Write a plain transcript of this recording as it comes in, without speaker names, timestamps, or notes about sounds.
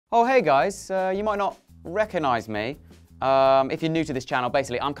Oh, hey guys, you might not recognize me. If you're new to this channel,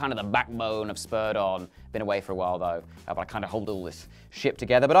 basically I'm kind of the backbone of Spurred On. Been away for a while though, but I kind of hold all this ship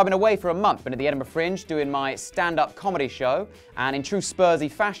together. But I've been away for a month, been at the Edinburgh Fringe doing my stand-up comedy show, and in true Spursy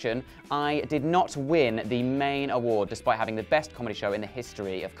fashion, I did not win the main award despite having the best comedy show in the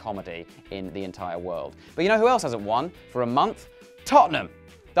history of comedy in the entire world. But you know who else hasn't won for a month? Tottenham.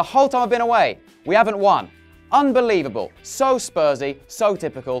 The whole time I've been away, we haven't won. Unbelievable. So Spursy, so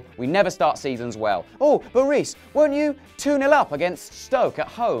typical. We never start seasons well. Oh, but Reece, weren't you 2-0 up against Stoke at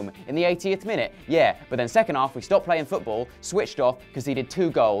home in the 80th minute? Yeah, but then second half we stopped playing football, switched off, conceded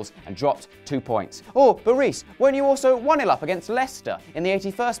 2 goals and dropped 2 points. Oh, but Reece, weren't you also 1-0 up against Leicester in the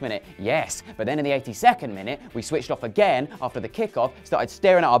 81st minute? Yes, but then in the 82nd minute we switched off again after the kickoff, started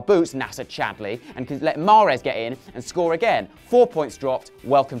staring at our boots, Nasser Chadley, and let Mahrez get in and score again. 4 points dropped.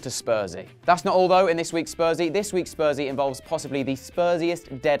 Welcome to Spursy. That's not all though in this week's Spursy. This week's Spursy involves possibly the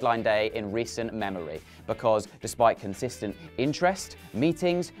Spursiest deadline day in recent memory, because despite consistent interest,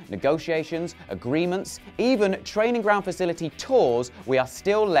 meetings, negotiations, agreements, even training ground facility tours, we are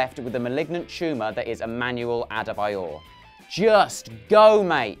still left with the malignant tumour that is Emmanuel Adebayor. Just go,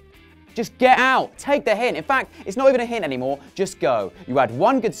 mate. Just get out, take the hint. In fact, it's not even a hint anymore, just go. You had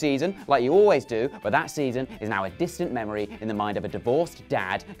one good season, like you always do, but that season is now a distant memory in the mind of a divorced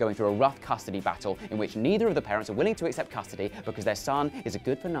dad going through a rough custody battle in which neither of the parents are willing to accept custody because their son is a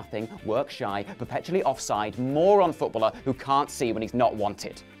good-for-nothing, work-shy, perpetually offside, moron footballer who can't see when he's not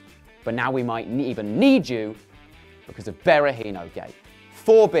wanted. But now we might even need you because of Berahinogate.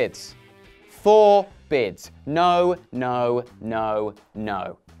 4 bids. 4 bids. No, no, no,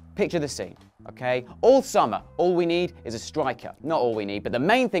 no. Picture the scene, okay? All summer, all we need is a striker. Not all we need, but the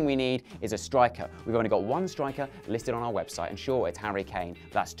main thing we need is a striker. We've only got one striker listed on our website, and sure, it's Harry Kane,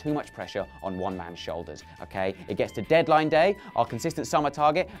 but that's too much pressure on one man's shoulders, okay? It gets to deadline day, our consistent summer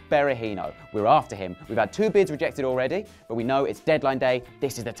target, Berahino. We're after him. We've had 2 bids rejected already, but we know it's deadline day.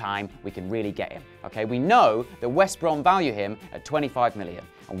 This is the time we can really get him, okay? We know that West Brom value him at 25 million,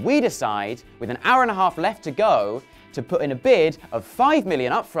 and we decide, with an hour and a half left to go, to put in a bid of 5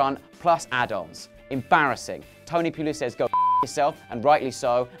 million up front plus add-ons. Embarrassing. Tony Pulis says go yourself, and rightly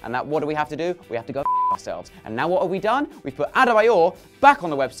so, and that what do we have to do? We have to go ourselves. And now what have we done? We've put Adebayor back on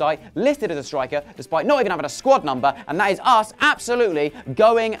the website, listed as a striker, despite not even having a squad number, and that is us absolutely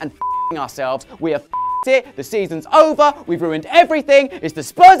going and ourselves. We are it. The season's over. We've ruined everything. It's the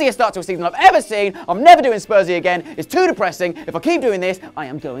Spursiest start to a season I've ever seen. I'm never doing Spursy again. It's too depressing. If I keep doing this, I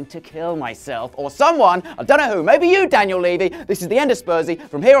am going to kill myself. Or someone. I don't know who. Maybe you, Daniel Levy. This is the end of Spursy.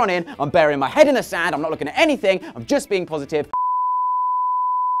 From here on in, I'm burying my head in the sand. I'm not looking at anything. I'm just being positive.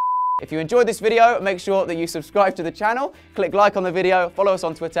 If you enjoyed this video, make sure that you subscribe to the channel. Click like on the video. Follow us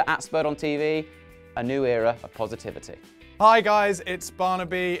on Twitter @SpurredOnTV. A new era of positivity. Hi guys, it's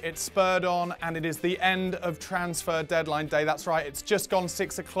Barnaby, it's Spurred On, and it is the end of transfer deadline day. That's right, it's just gone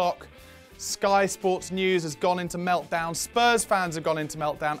 6 o'clock. Sky Sports News has gone into meltdown. Spurs fans have gone into meltdown.